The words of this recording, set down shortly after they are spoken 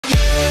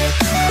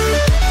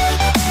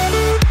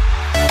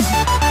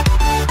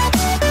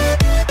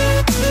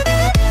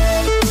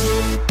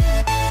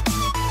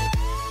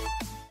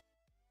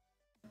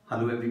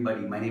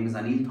everybody. My name is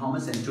Anil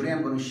Thomas and today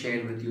I'm going to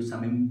share with you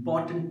some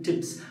important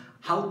tips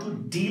how to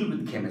deal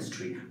with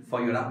chemistry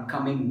for your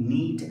upcoming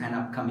NEET and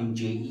upcoming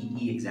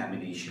JEE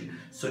examination.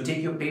 So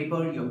take your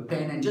paper, your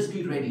pen and just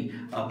be ready.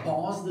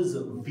 Pause this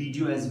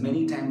video as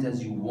many times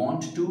as you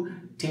want to.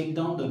 Take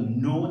down the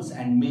notes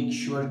and make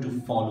sure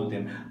to follow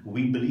them.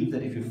 We believe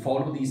that if you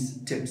follow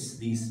these tips,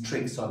 these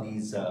tricks or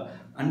these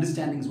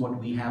understandings what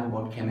we have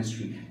about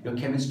chemistry, your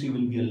chemistry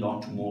will be a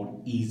lot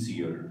more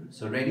easier.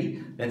 So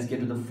ready? Let's get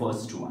to the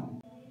first one.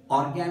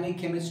 Organic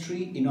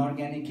chemistry,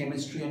 inorganic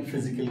chemistry and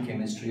physical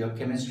chemistry. Your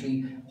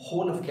chemistry,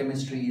 whole of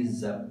chemistry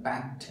is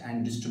packed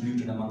and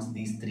distributed amongst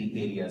these three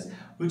areas.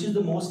 Which is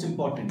the most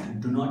important?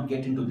 Do not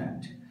get into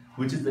that.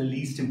 Which is the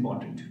least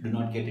important? Do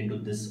not get into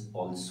this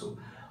also.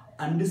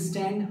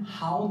 Understand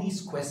how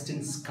these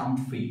questions come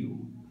for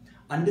you.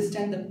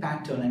 Understand the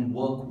pattern and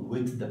work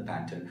with the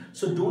pattern.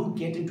 So don't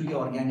get into ये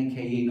organic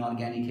है, ये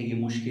inorganic है, ये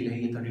मुश्किल है,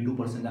 ये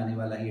 32% आने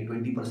वाला है, ये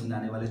 20%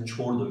 आने वाला है,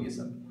 छोड़ दो ये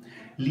सब.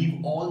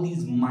 Leave all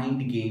these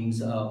mind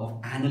games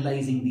of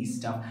analyzing these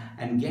stuff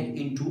and get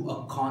into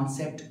a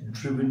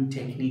concept-driven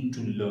technique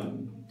to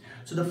learn.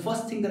 So the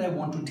first thing that I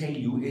want to tell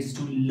you is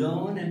to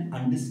learn and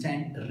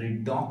understand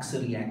redox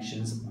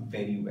reactions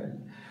very well.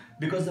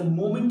 Because the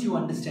moment you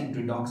understand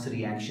redox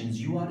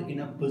reactions, you are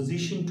in a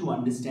position to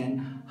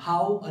understand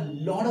how a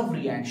lot of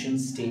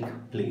reactions take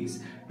place.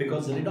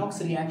 Because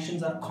redox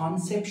reactions are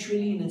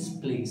conceptually in its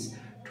place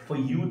for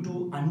you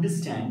to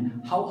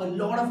understand how a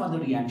lot of other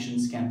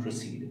reactions can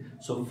proceed.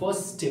 So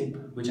first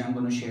tip which I'm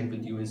going to share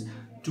with you is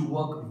to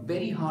work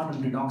very hard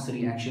on redox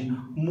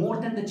reaction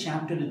more than the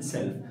chapter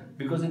itself,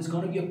 because it's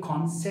going to be a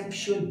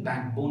conceptual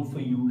backbone for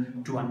you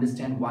to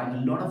understand why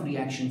a lot of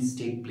reactions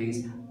take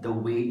place the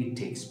way it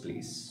takes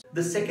place.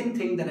 The second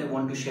thing that I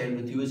want to share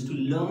with you is to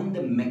learn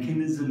the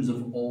mechanisms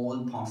of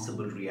all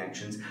possible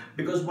reactions,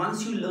 because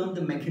once you learn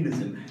the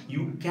mechanism,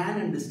 you can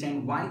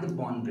understand why the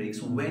bond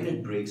breaks, when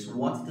it breaks,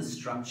 what's the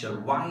structure,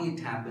 why it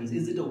happens,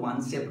 is it a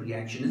one-step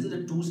reaction, is it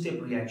a two-step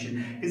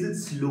reaction, is it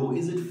slow,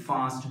 is it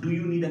fast, do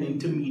you need an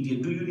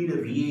intermediate, do you need a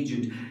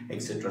reagent,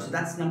 etc. So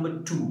that's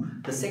number two.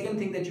 The second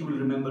thing that you will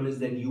remember is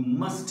that you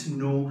must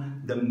know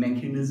the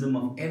mechanism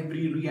of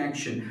every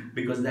reaction,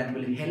 because that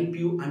will help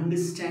you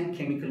understand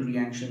chemical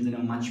reactions in a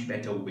much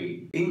better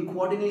way. In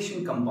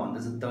coordination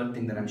compounds, that's the third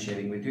thing that I'm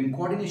sharing with you. In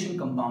coordination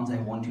compounds, I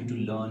want you to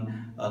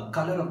learn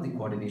color of the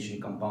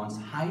coordination compounds,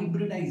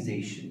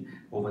 hybridization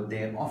over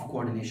there of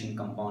coordination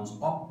compounds,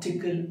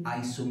 optical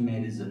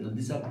isomerism. Now,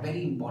 these are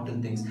very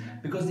important things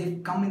because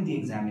they've come in the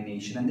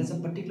examination and there's a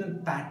particular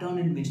pattern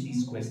in which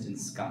these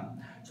questions come.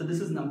 So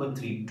this is number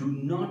three. Do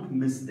not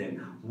miss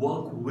them.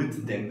 Work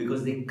with them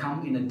because they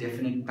come in a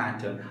definite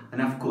pattern.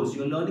 And of course,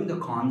 you're learning the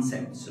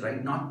concepts,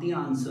 right? Not the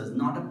answers,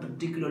 not a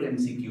particular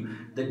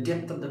MCQ, the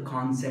depth of the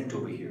concept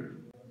over here.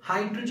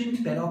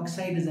 Hydrogen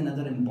peroxide is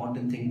another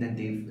important thing that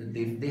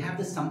they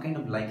have some kind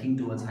of liking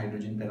towards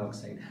hydrogen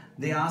peroxide.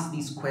 They ask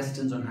these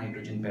questions on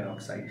hydrogen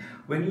peroxide.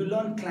 When you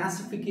learn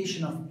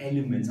classification of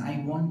elements,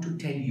 I want to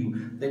tell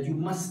you that you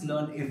must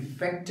learn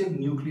effective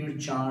nuclear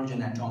charge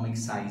and atomic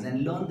size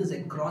and learn this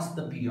across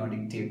the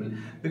periodic table,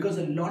 because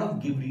a lot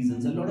of give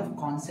reasons, a lot of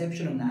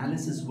conceptual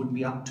analysis would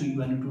be up to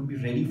you and it would be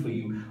ready for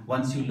you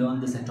once you learn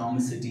this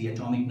atomicity,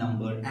 atomic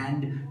number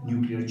and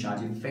nuclear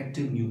charge,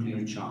 effective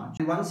nuclear charge.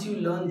 And once you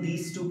learn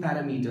these two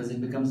parameters,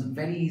 it becomes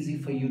very easy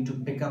for you to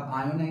pick up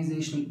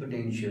ionization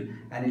potential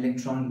and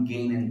electron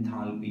gain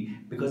enthalpy,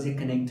 because they're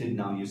connected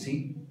now, you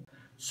see.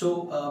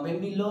 So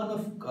when we learn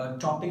of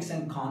topics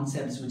and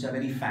concepts which are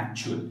very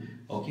factual,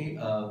 okay,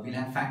 we'll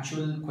have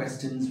factual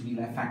questions,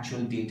 we'll have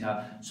factual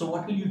data. So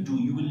what will you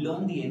do? You will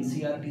learn the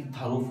NCERT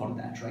thorough for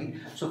that, right?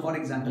 So for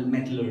example,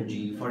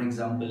 metallurgy, for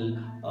example,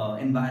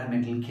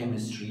 environmental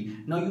chemistry.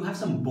 Now you have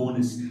some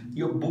bonus.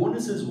 Your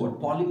bonus is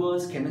what?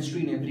 Polymers,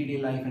 chemistry in everyday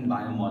life and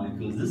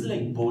biomolecules. This is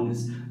like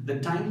bonus.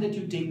 The time that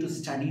you take to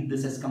study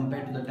this as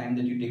compared to the time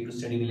that you take to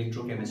study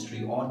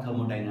electrochemistry or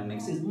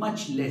thermodynamics is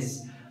much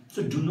less.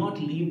 So do not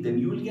leave them.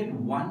 You will get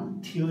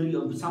one theory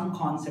of some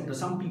concept or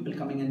some people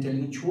coming and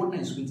telling you, "Chhodna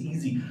isko, it's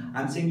easy."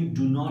 I'm saying you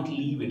do not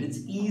leave it. It's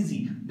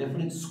easy.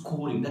 Therefore, it's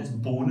scoring. That's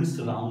bonus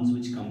rounds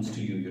which comes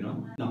to you, you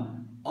know. Now,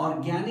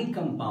 organic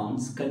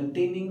compounds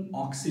containing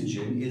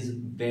oxygen is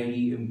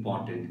very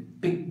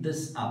important. Pick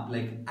this up,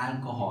 like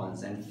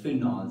alcohols and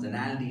phenols and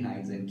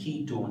aldehydes and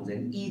ketones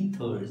and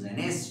ethers and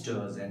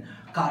esters and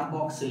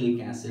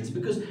carboxylic acids,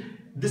 because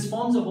this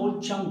forms a whole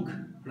chunk,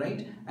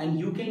 right? And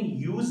you can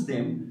use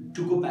them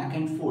to go back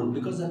and forth,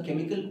 because the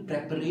chemical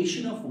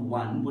preparation of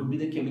one would be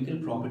the chemical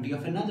property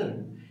of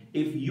another.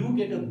 If you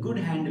get a good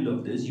handle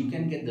of this, you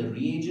can get the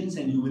reagents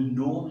and you will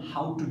know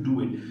how to do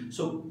it.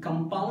 So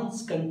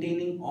compounds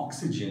containing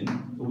oxygen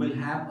will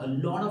have a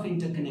lot of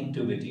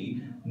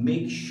interconnectivity.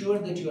 Make sure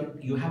that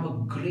you have a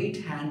great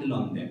handle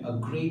on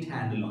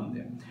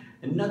them,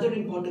 Another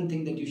important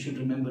thing that you should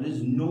remember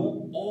is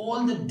know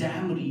all the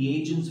damn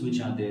reagents which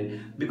are there,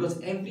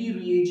 because every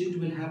reagent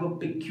will have a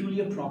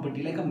peculiar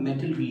property, like a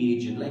metal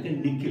reagent, like a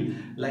nickel,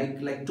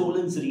 like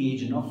Toland's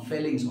reagent or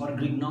Felling's or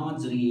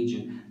Grignard's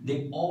reagent.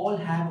 They all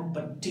have a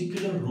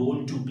particular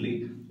role to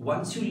play.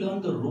 once you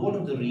learn the role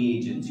of the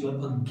reagents, you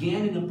are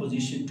again in a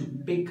position to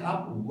pick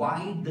up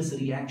why this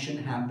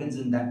reaction happens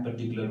in that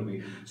particular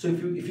way. So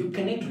if you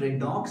connect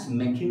redox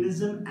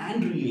mechanism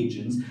and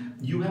reagents,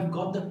 you have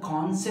got the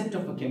concept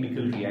of a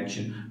chemical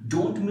reaction.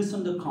 Don't miss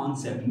on the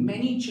concept.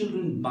 Many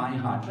children by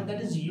heart, but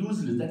that is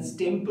useless, that's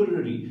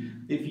temporary.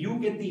 If you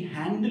get the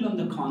handle on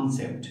the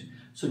concept,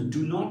 so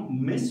do not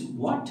miss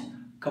what?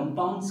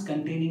 Compounds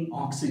containing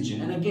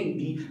oxygen. And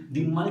again,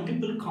 the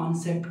multiple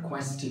concept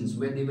questions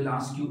where they will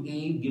ask you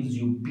A gives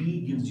you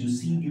B, gives you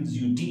C, gives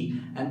you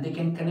D, and they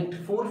can connect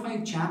 4 or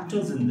 5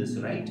 chapters in this,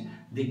 right?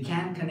 They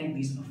can connect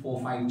these 4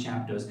 or 5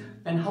 chapters.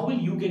 And how will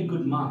you get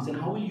good marks? And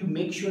how will you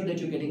make sure that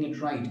you're getting it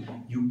right?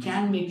 You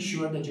can make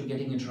sure that you're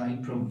getting it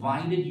right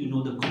provided you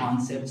know the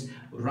concepts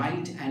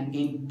right and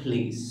in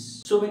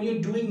place. So when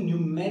you're doing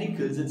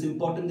numericals, it's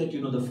important that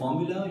you know the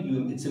formula,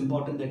 it's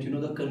important that you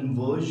know the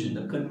conversion.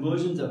 The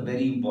conversions are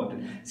very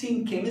important. See,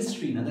 in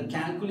chemistry, now the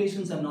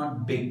calculations are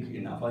not big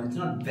enough, or it's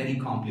not very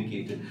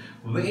complicated.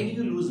 Where do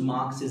you lose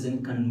marks is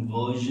in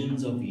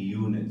conversions of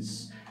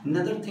units.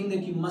 Another thing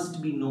that you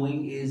must be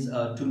knowing is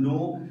to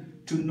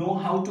know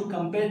how to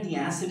compare the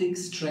acidic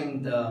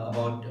strength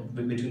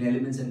between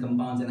elements and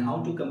compounds, and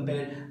how to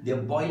compare their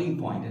boiling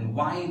point and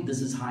why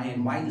this is high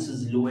and why this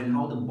is low and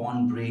how the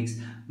bond breaks.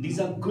 These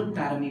are good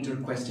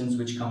parameter questions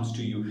which comes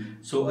to you.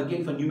 So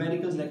again, for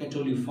numericals, like I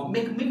told you,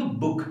 make a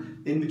book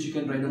in which you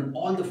can write on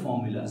all the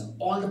formulas,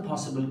 all the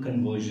possible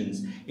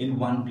conversions in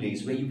one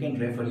place where you can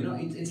refer. You know,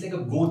 it's like a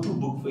go-to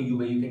book for you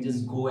where you can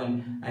just go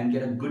and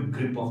get a good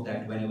grip of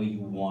that whenever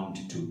you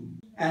want to.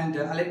 And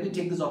let me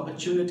take this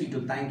opportunity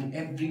to thank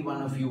every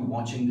one of you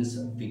watching this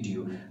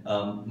video.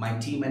 My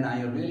team and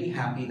I are really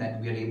happy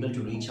that we are able to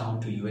reach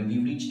out to you, and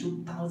we've reached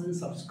 2,000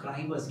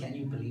 subscribers. Can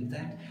you believe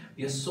that?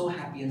 We are so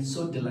happy and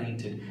so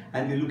delighted,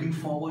 and we're looking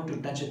forward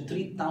to touch a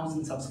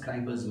 3,000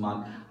 subscribers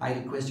mark. I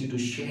request you to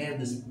share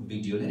this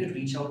video. Let it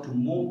reach out to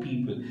more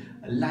people.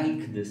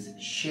 Like this,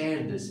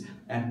 share this,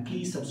 and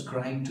please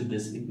subscribe to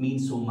this. It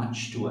means so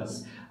much to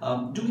us.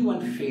 Do me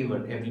one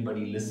favor,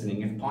 everybody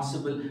listening, if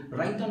possible,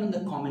 write down in the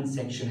comment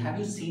section, have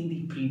you seen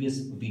the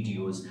previous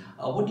videos?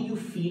 What do you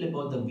feel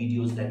about the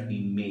videos that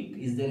we make?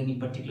 Is there any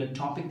particular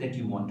topic that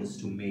you want us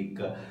to make?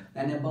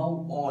 And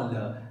above all,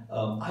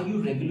 are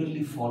you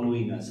regularly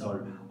following us,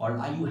 or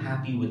are you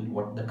happy with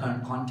what the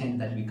current content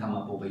that we come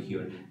up over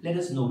here? Let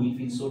us know. We'll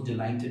feel so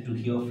delighted to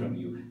hear from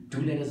you.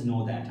 Do let us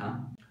know that, huh?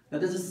 Now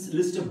there's a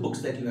list of books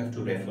that you have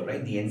to refer,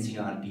 right? The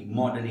NCERT,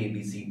 Modern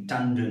ABC,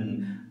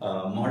 Tandon,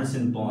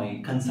 Morrison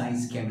Boy,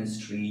 Concise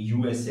Chemistry,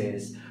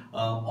 USS,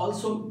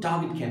 also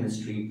Target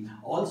Chemistry.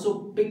 Also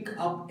pick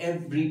up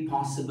every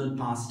possible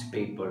past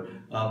paper,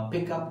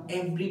 pick up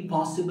every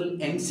possible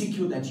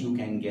MCQ that you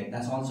can get.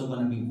 That's also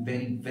going to be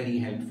very, very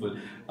helpful.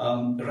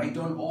 Write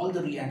down all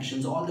the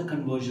reactions, all the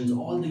conversions,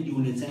 all the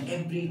units, and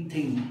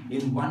everything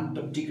in one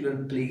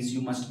particular place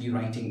you must be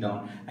writing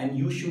down. And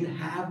you should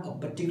have a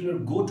particular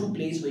go-to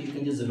place where you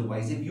can just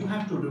revise. If you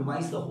have to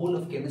revise the whole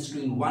of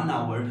chemistry in 1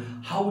 hour,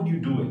 how would you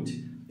do it?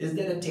 Is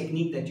there a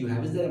technique that you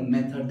have? Is there a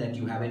method that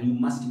you have? And you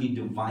must be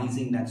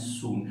devising that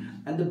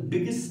soon. And the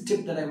biggest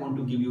tip that I want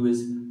to give you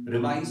is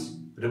revise,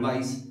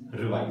 revise,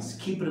 revise.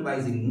 Keep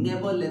revising.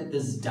 Never let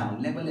this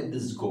down. Never let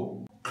this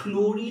go.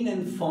 Chlorine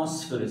and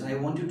phosphorus. I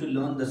want you to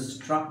learn the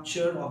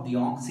structure of the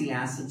oxy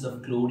acids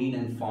of chlorine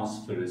and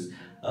phosphorus.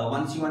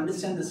 Once you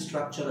understand the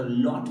structure, a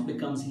lot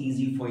becomes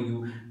easy for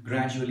you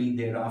gradually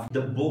thereafter.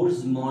 The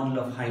Bohr's model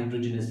of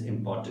hydrogen is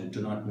important.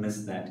 Do not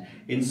miss that.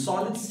 In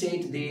solid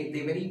state, they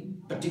very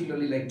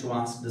particularly like to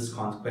ask this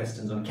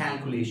questions on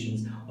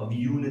calculations of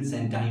units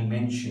and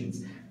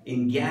dimensions.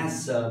 In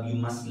gas, you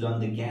must learn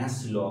the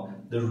gas law,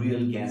 the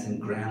real gas and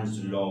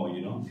Graham's law,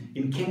 you know.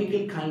 In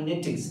chemical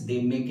kinetics,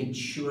 they make it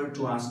sure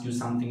to ask you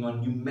something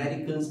on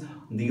numericals,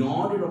 the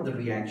order of the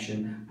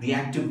reaction, the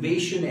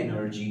activation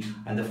energy,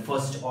 and the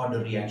first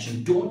order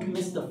reaction. Don't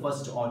miss the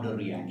first order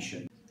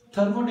reaction.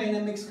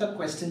 Thermodynamics का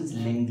questions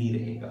lengthy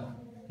रहेगा.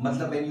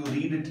 मतलब when you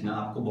read it ना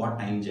आपको बहुत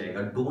time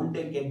जाएगा. Don't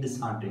get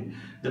disheartened.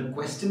 The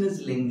question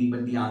is lengthy,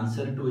 but the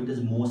answer to it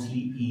is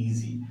mostly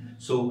easy.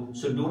 So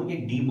don't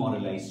get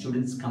demoralized.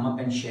 Students, come up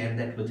and share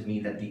that with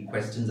me that the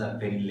questions are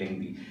very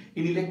lengthy.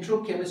 In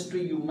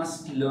electrochemistry, you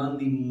must learn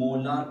the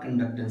molar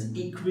conductance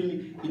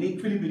in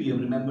equilibrium.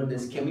 Remember,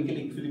 there's chemical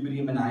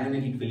equilibrium and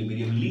ionic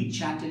equilibrium.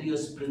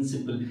 Le-Chatelier's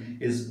principle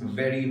is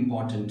very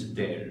important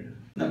there.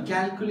 Now,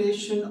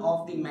 calculation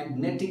of the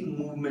magnetic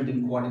movement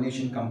in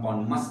coordination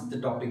compound must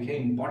the topic है,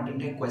 important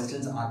है,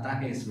 questions आता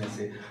है इसमें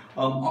से.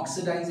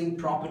 Oxidizing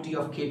property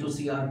of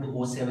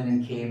K2Cr2O7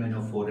 and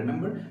KMnO4.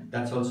 Remember,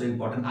 that's also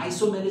important.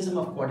 Isomerism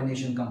of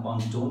coordination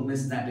compounds. Don't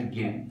miss that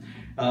again.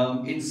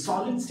 In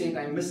solid state,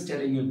 I missed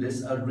telling you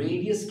this, a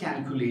radius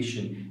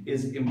calculation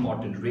is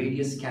important.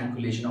 Radius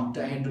calculation,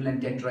 octahedral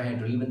and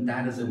tetrahedral, even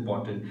that is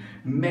important.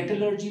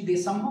 Metallurgy, they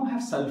somehow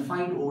have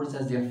sulfide ores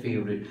as their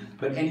favorite.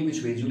 But any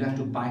which ways, you'll have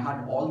to by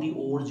heart all the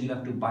ores, you'll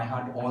have to by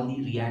heart all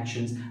the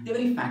reactions. They're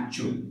very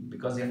factual.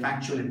 Because they're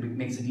factual, it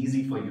makes it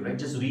easy for you, right?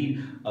 Just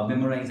read,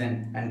 memorize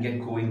and get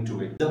going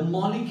to it. The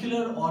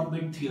molecular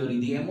orbit theory,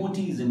 the MOT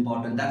is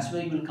important. That's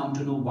where you will come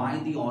to know why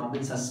the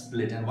orbits are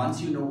split. And once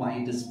you know why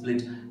it is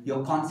split,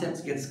 your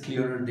concepts gets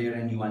clearer there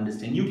and you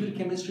understand. Nuclear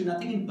chemistry,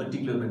 nothing in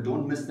particular, but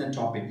don't miss that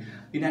topic.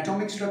 In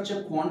atomic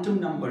structure, quantum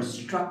numbers,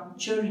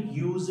 structure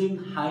using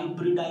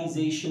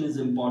hybridization is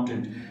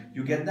important.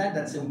 You get that?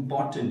 That's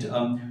important.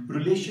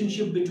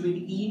 Relationship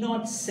between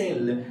E0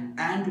 cell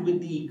and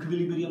with the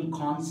equilibrium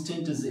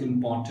constant is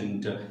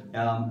important.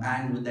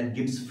 And with that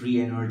Gibbs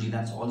free energy,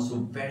 that's also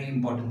very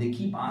important. They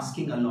keep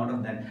asking a lot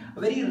of that.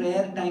 A very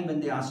rare time when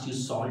they asked you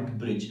salt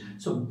bridge.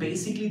 So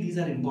basically these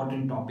are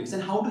important topics.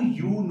 And how do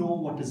you know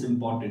what is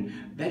important?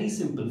 Very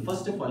simple.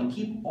 First of all,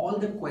 keep all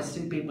the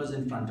question papers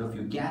in front of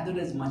you. Gather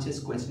as much as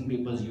question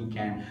papers you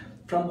can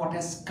from what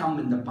has come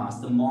in the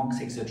past, the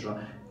mocks,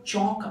 etc.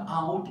 Chalk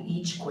out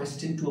each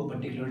question to a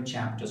particular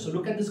chapter. So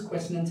look at this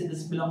question and say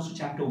this belongs to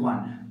chapter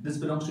 1, this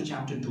belongs to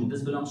chapter 2,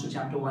 this belongs to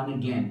chapter 1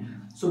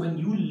 again. So when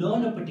you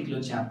learn a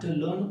particular chapter,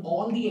 learn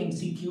all the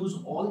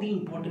MCQs, all the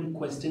important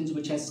questions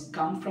which has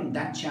come from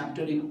that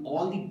chapter in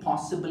all the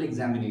possible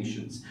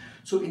examinations.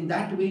 So in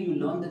that way you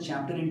learn the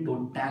chapter in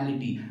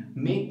totality.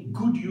 Make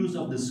good use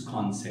of this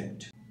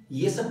concept.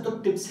 ये सब तो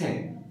tips है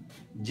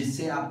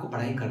जिससे आपको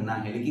पढ़ाई करना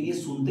है, लेकिन ये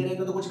सुनते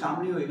रहेगा तो कुछ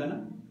काम नहीं होएगा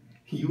ना.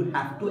 You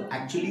have to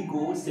actually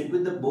go sit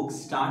with the book,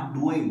 start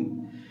doing.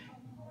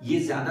 ये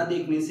ज़्यादा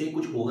देखने से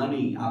कुछ होगा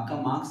नहीं.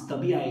 आपका marks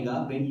तभी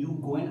आएगा when you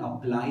go and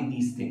apply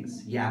these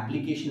things. ये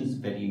application is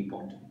very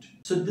important.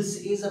 So this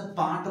is a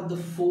part of the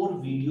 4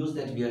 videos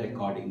that we are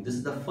recording. This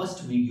is the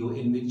first video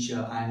in which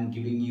I am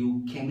giving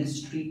you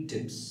chemistry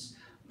tips.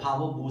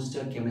 Power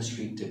booster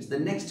chemistry tips. The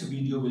next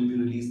video will be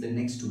released the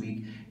next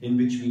week, in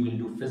which we will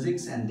do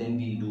physics and then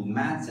we'll do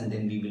maths and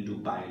then we will do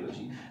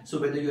biology. So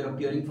whether you're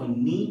appearing for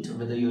NEET,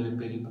 whether you're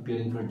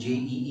appearing for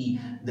JEE,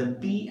 the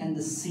P and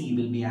the C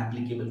will be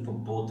applicable for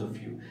both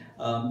of you.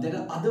 There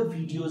are other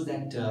videos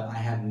that I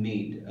have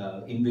made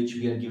in which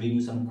we are giving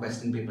you some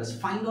question papers.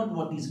 Find out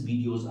what these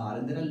videos are,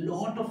 and there are a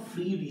lot of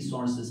free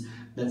resources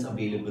that's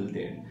available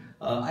there.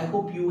 I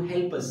hope you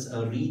help us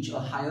reach a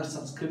higher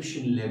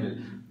subscription level.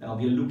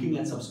 We are looking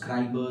at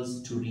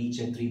subscribers to reach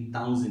at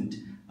 3,000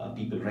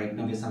 people. Right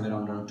now we are somewhere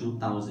around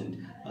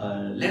 2,000.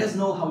 Let us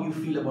know how you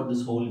feel about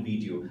this whole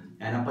video.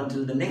 And up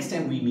until the next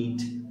time we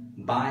meet,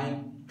 bye.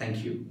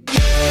 Thank you.